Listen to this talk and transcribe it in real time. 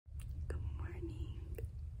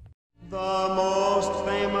The most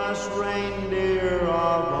famous reindeer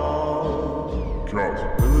of all,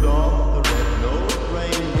 Rudolph the red-nosed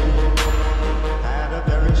reindeer, had a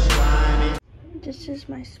very shiny... This is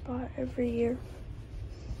my spot every year,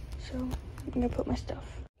 so I'm gonna put my stuff.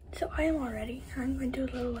 So I am all ready. I'm gonna do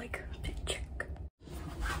a little like fit check.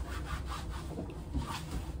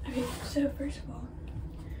 Okay, so first of all,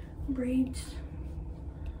 braids.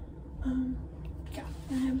 Yeah,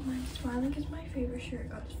 I have my Smiling is my favorite shirt.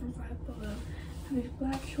 I got this from Five Below. I have these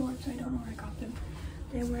black shorts. I don't know where I got them.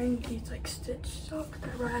 They're wearing these like stitch socks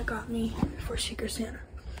that Ryan got me for Secret Santa.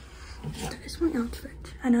 That is my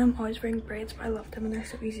outfit. I know I'm always wearing braids, but I love them and they're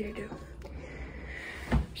so easy to do.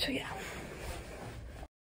 So yeah.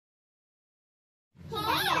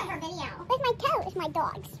 Her video. Where's my toe? It's my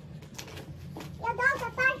dog's. Your dogs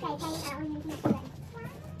are Thursday.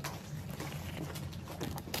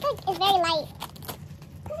 It's very light.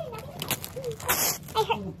 I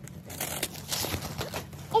heard.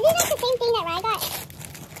 Isn't that the same thing that Rye got?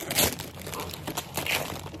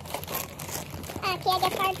 Kia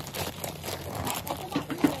gift card.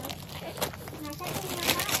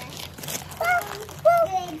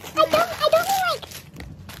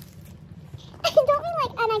 I don't mean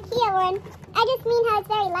like an IKEA one. I just mean how it's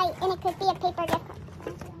very light and it could be a paper gift card.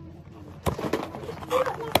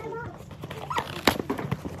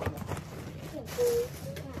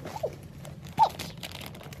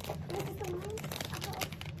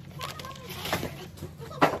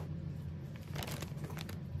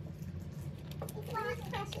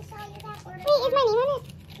 Wait, is my name on it?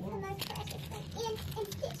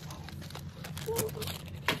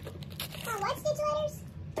 Oh, what stitch letters?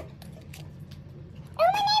 Oh,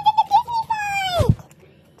 my name's at the Disney side!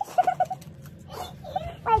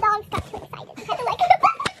 My dogs got too excited. I had to like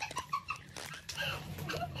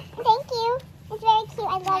Thank you. It's very cute. I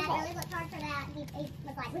love it. I really looked hard for that. He was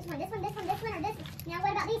like, which one? This one, this one, this one, or this one? Now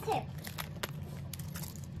what about these two?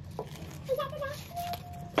 Is that the last one?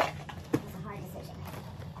 That's a hard decision.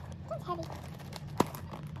 That's heavy.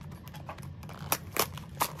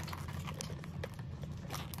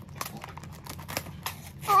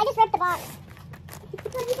 Oh, I just ripped the box.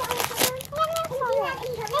 What you got on the cover? I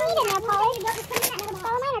need a nail polish. All of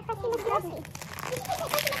mine are crusty, musty, rusty.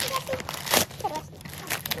 Good rusty.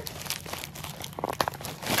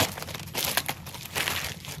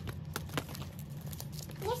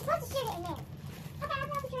 You're supposed to shoot it in there. Okay, I'm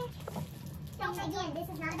going to try. So again, this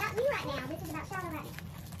is not about me right now. This is about Charlotte right now.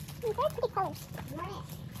 Very pretty colors. You want it?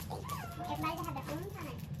 Everybody will have their own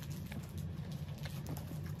time.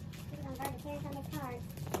 We're going to burn the tears on this card.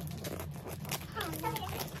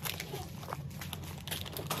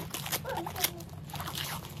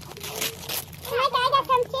 I got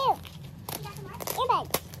some too. You got some what?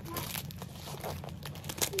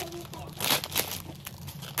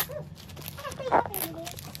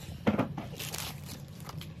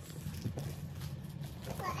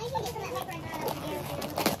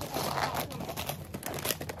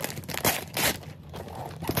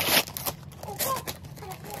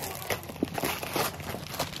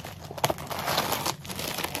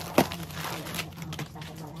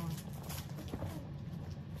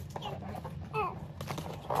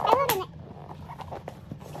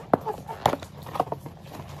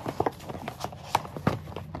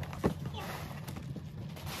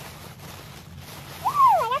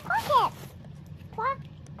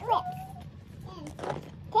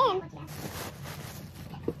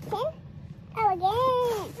 Earbuds.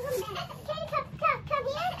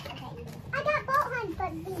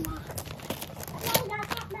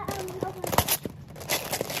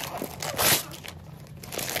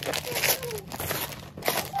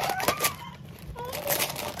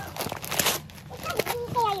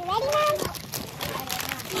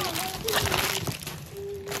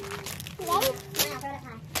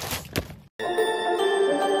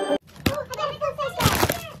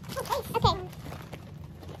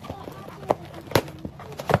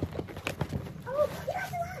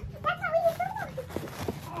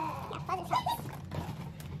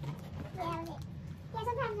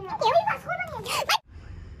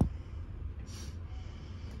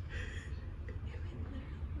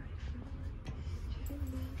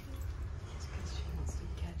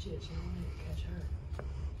 She wanted to catch her.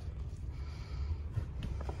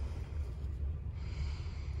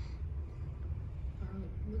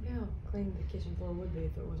 Look how clean the kitchen floor would be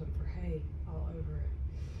if it wasn't for hay all over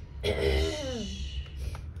it.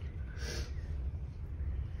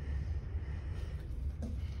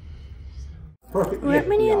 Perfect. We're at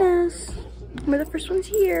Bananas. We're the first ones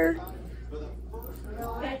here.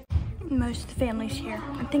 Most of the family's here.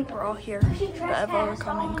 I think we're all here, but Evo are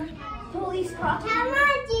coming. Police car. Come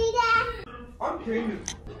on, Judah.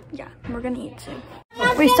 Yeah, we're gonna eat soon.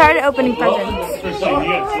 We started opening presents.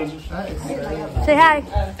 Say hi.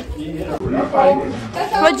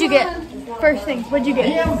 What'd you get? First thing, what'd you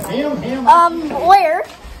get? Where?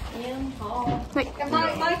 Like,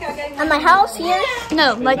 At my house here?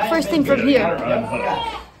 no, like first thing from here.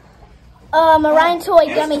 A Ryan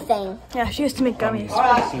toy gummy thing. Yeah, she has to make gummies.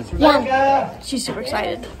 Yum. She's super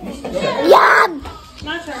excited. Yum!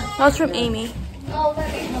 That's from Amy.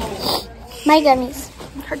 My gummies.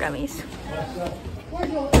 Her gummies.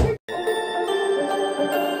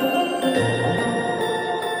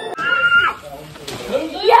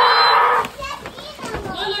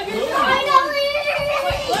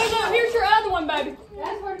 Here's your other one, baby.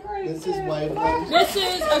 This is way This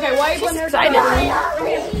is, okay, wave when they're Excited.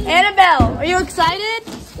 Annabelle, are you excited?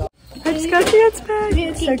 I just got you its bag.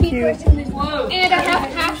 It's so cute. And I have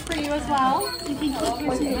hash for you as well.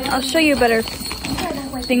 I'll show you a better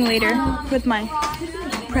thing later with my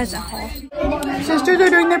present haul. Sisters are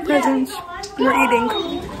doing their presents. We're eating.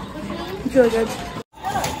 It's really good.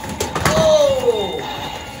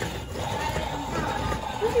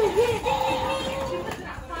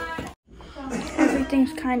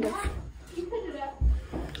 Everything's kind of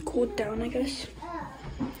cooled down, I guess.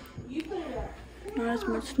 Not as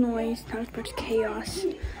much noise, not as much chaos.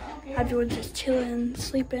 Everyone's just chilling,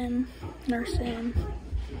 sleeping, nursing.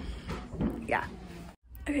 Yeah.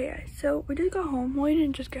 Okay guys, so we just got home. Well, we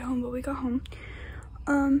didn't just get home, but we got home.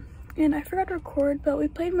 And I forgot to record, but we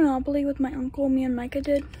played Monopoly with my uncle. Me and Micah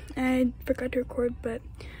did. And I forgot to record, but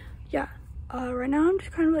yeah. Right now I'm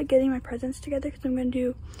just kind of like getting my presents together because I'm going to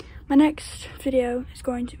do my next video is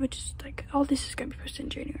going to, which is like, all this is going to be posted in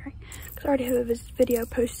January. Because I already have a video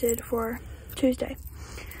posted for Tuesday,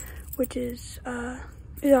 which is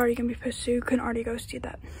already going to be posted, so you can already go see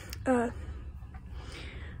that.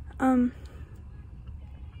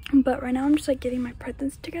 But right now I'm just like getting my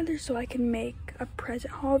presents together so I can make a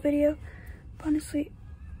present haul video. But honestly,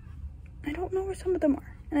 I don't know where some of them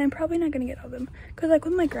are, and I'm probably not gonna get all of them because like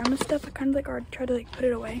with my grandma's stuff, I kind of like already tried to like put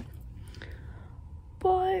it away.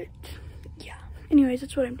 But yeah, anyways,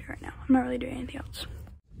 that's what I'm doing right now. I'm not really doing anything else.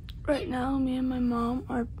 Right now, me and my mom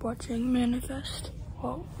are watching Manifest.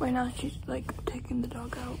 Well, right now she's like taking the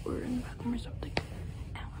dog out or in the bathroom or something.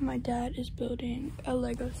 And my dad is building a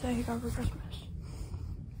Lego set he got for Christmas.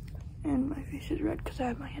 And my face is red because I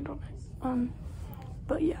have my hand on it.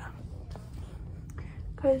 But yeah,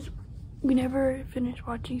 because we never finished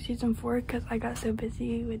watching season 4 because I got so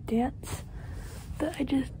busy with dance that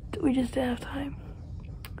we just didn't have time.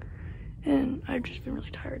 And I've just been really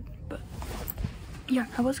tired. But yeah,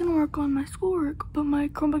 I was gonna work on my schoolwork, but my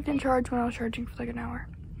Chromebook didn't charge when I was charging for like an hour.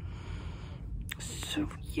 So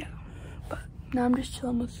yeah, but now I'm just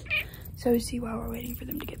chilling with Sosie while we're waiting for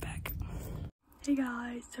them to get back. Hey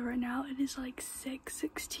guys, so right now it is like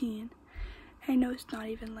 6:16. I know it's not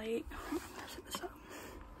even late. I'm gonna set this up.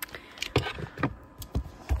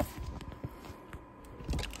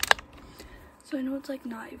 So I know it's like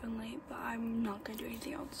not even late, but I'm not gonna do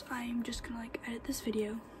anything else. I'm just gonna like edit this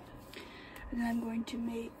video, and then I'm going to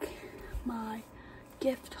make my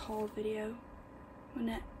gift haul video. I'm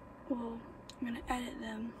gonna edit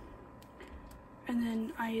them, and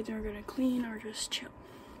then I either gonna clean or just chill.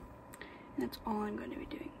 And that's all I'm going to be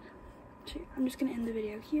doing. So I'm just going to end the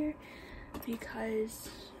video here because,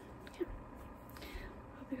 yeah.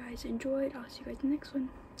 Hope you guys enjoyed. I'll see you guys in the next one.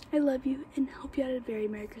 I love you and hope you had a very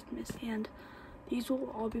Merry Christmas. And these will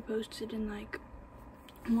all be posted in like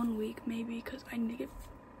 1 week maybe because I need to get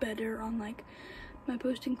better on like my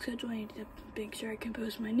posting schedule. I need to make sure I can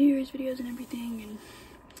post my New Year's videos and everything. And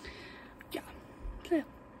yeah. So yeah.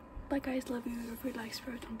 Bye guys. Love you. Don't forget to like,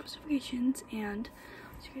 subscribe, turn on post notifications, and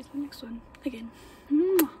see you guys in the next one again.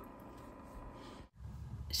 Mwah.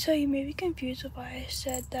 So you may be confused with why I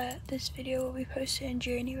said that this video will be posted in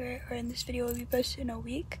January, or in this video will be posted in a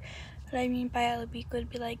week. What I mean by a week would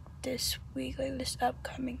be like this week, like this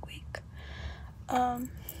upcoming week.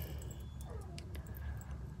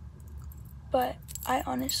 But I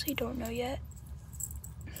honestly don't know yet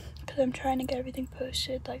because I'm trying to get everything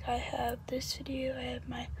posted. Like I have this video, I have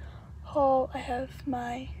my haul, I have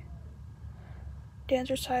my dance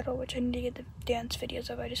recital, which I need to get the dance videos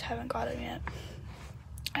of. I just haven't got them yet.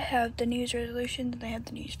 I have the New Year's resolutions, and I have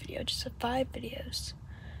the New Year's video. Just the 5 videos.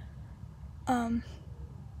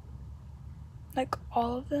 Like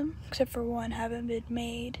all of them except for one haven't been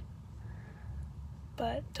made,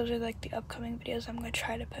 but those are like the upcoming videos I'm gonna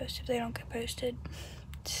try to post. If they don't get posted,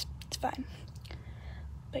 it's fine.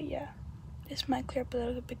 But yeah, this might clear up a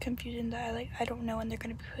little bit confusion that I don't know when they're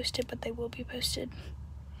gonna be posted, but they will be posted.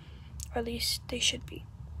 Or at least they should be.